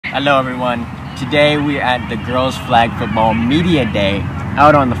Hello everyone. Today we're at the Girls Flag Football Media Day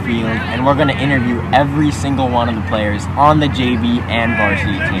out on the field, and we're going to interview every single one of the players on the JV and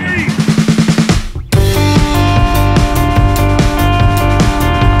varsity team.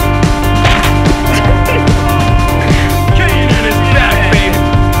 KNN is back, baby!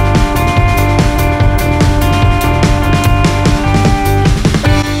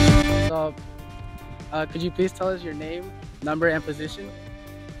 So, could you please tell us your name, number, and position?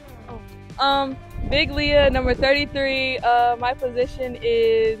 Big Leah, number 33. My position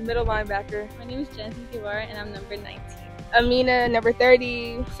is middle linebacker. My name is Jensen Guevara and I'm number 19. Amina, number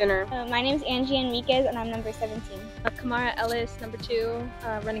 30, center. My name is Angie Enriquez and I'm number 17. Kamara Ellis, number 2,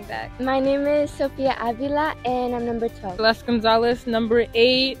 running back. My name is Sofia Avila and I'm number 12. Les Gonzalez, number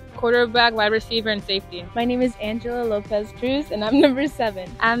 8, quarterback, wide receiver, and safety. My name is Angela Lopez Cruz and I'm number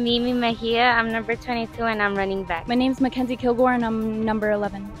 7. I'm Mimi Mejia, I'm number 22 and I'm running back. My name is Mackenzie Kilgore and I'm number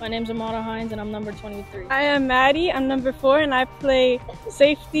 11. My name is Amara Hines and I'm number 23. I am Maddie, I'm number 4 and I play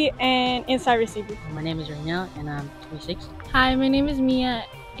safety and inside receiver. My name is Rainel and I'm 26. Hi, my name is Mia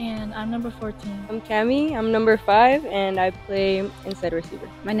and I'm number 14. I'm Cami, I'm number 5 and I play inside receiver.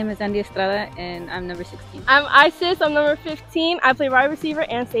 My name is Andy Estrada and I'm number 16. I'm Isis, I'm number 15. I play wide receiver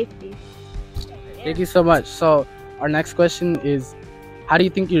and safety. Thank you so much. So, our next question is, how do you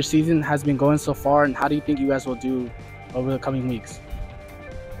think your season has been going so far, and how do you think you guys will do over the coming weeks?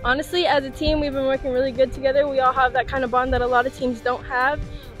 Honestly, as a team, we've been working really good together. We all have that kind of bond that a lot of teams don't have,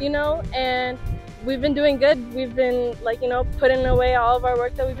 you know, and we've been doing good. We've been, like, you know, putting away all of our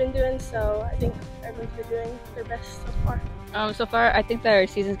work that we've been doing, so I think everyone's been doing their best so far. So far, I think that our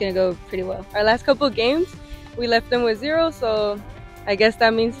season's gonna go pretty well. Our last couple of games, we left them with 0, so I guess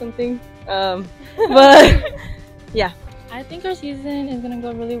that means something. But yeah. I think our season is going to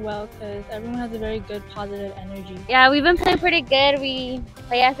go really well because everyone has a very good positive energy. Yeah, we've been playing pretty good. We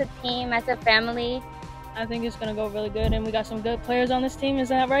play as a team, as a family. I think it's going to go really good and we got some good players on this team, is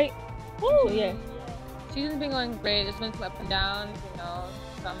that right? Woo! So yeah. Season's been going great. There's been some ups and downs, you know,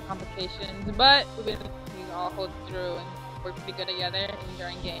 some complications, but we all hold through and work pretty good together. And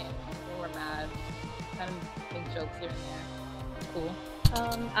during games, when we're mad, kind of make jokes here and there. It's cool.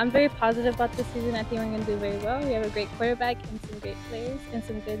 I'm very positive about this season. I think we're going to do very well. We have a great quarterback and some great players and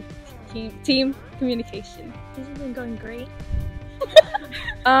some good team communication. This has been going great.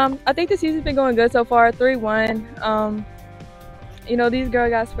 I think the season's been going good so far. 3-1. You know, these girls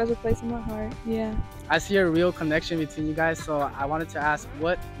got a special place in my heart. Yeah. I see a real connection between you guys, so I wanted to ask,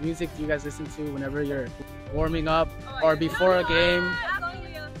 what music do you guys listen to whenever you're warming up or before a game?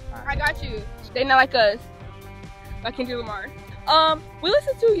 I got you. They Not Like Us by Kendrick Lamar. We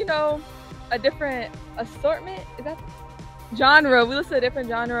listen to, you know, a different assortment. Is that genre? We listen to a different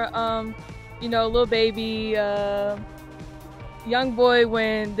genre. You know, Lil Baby, Young Boy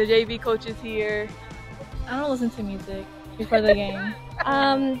when the JV coach is here. I don't listen to music before the game.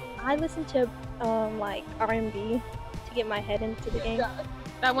 I listen to like R&B to get my head into the game.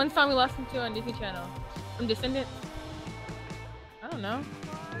 That one song we listened to on Disney Channel from Descendants. I don't know.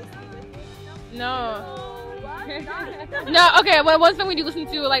 No. No, okay, well, one song we do listen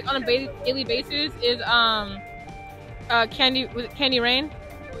to like on a daily basis is Candy Rain?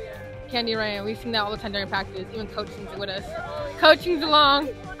 Candy Rain. We sing that all the time during practice. Even coach sings it with us. Coach sings along.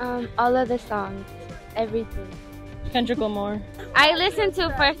 All of the songs, everything. Kendrick Lamar. I listen to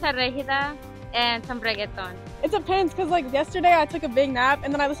Fuerza Regida and some reggaeton. It depends, because like yesterday I took a big nap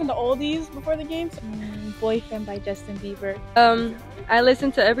and then I listened to oldies before the game. Boyfriend by Justin Bieber. I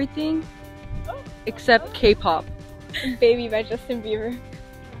listen to everything except K-pop. Baby by Justin Bieber.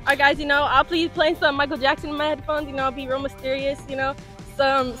 Alright guys, you know, I'll be playing some Michael Jackson in my headphones, you know, I'll be real mysterious, you know,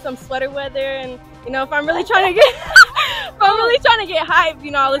 some sweater weather, and you know, if I'm really trying to get hyped, you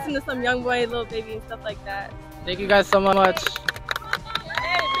know, I'll listen to some Young Boy, Lil Baby and stuff like that. Thank you guys so much.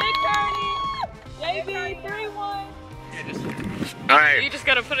 Hey, Big 30! JV 3-1. Alright. You just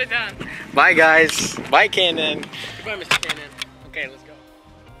gotta put it down. Bye guys. Bye KNN. Goodbye, Mr. KNN. Okay, let's go.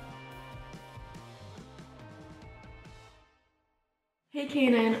 Hey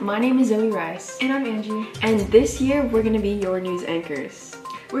KNN, my name is Zoe Rice. And I'm Angie. And this year, we're gonna be your news anchors.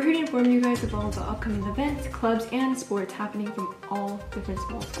 We're here to inform you guys of all the upcoming events, clubs, and sports happening from all different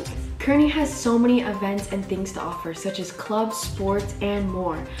small schools. Kearney has so many events and things to offer, such as clubs, sports, and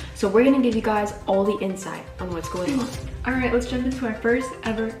more. So we're gonna give you guys all the insight on what's going on. All right, let's jump into our first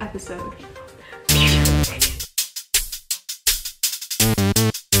ever episode.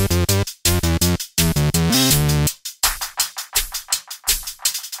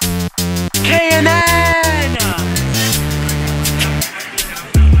 KNN!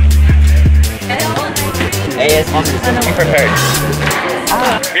 Hey, be prepared.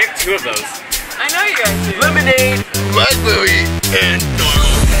 We have 2 of those. I know you guys do. Lemonade, raspberry, and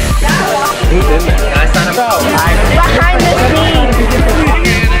normal. Who's in there? Can I sign up? Behind the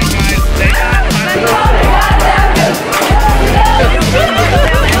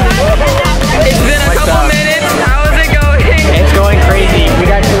It's been a couple minutes. How is it going? It's going crazy. We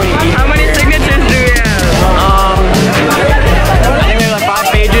got too many people. How many signatures do we have? I think we have like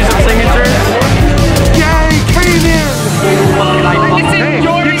 5 pages of signatures. Yay, KNN! Hey,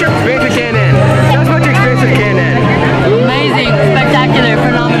 get your experience with KNN. Tell us about your experience with KNN. Amazing, spectacular,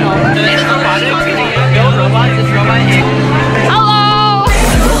 phenomenal. Hello!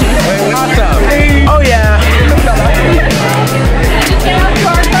 Awesome. Oh yeah.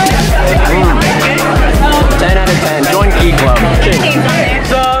 10 out of 10. Join Key Club.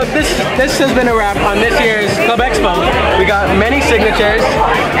 So this has been a wrap on this year's Club Expo. We got many signatures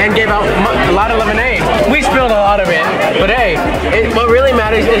and gave out a lot of lemonade. We spilled a lot of it, but hey, what really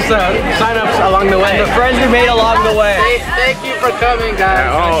matters is the sign-ups along the way. And the friends we made along the way. Thank you for coming,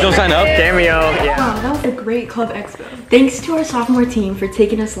 guys. Still sign up? Cameo. Yeah. Wow, that was a great Club Expo. Thanks to our sophomore team for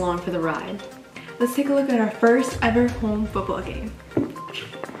taking us along for the ride. Let's take a look at our first ever home football game.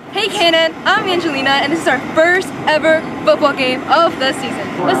 Hey KNN, I'm Angelina, and this is our first ever football game of the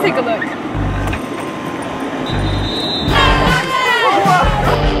season. Let's take a look.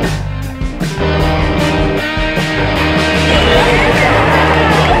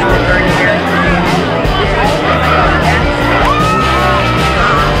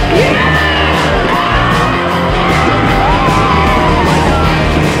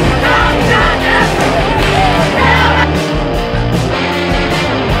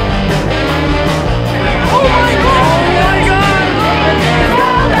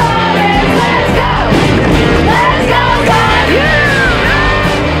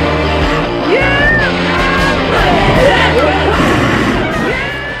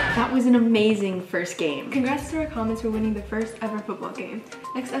 Amazing first game. Congrats to our comments for winning the first ever football game.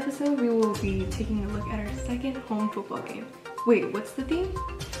 Next episode, we will be taking a look at our second home football game. Wait, what's the theme?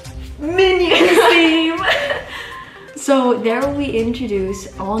 Minions theme! So there we introduce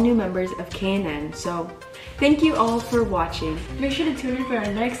all new members of KNN. So thank you all for watching. Make sure to tune in for our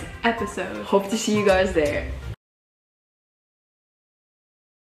next episode. Hope to see you guys there.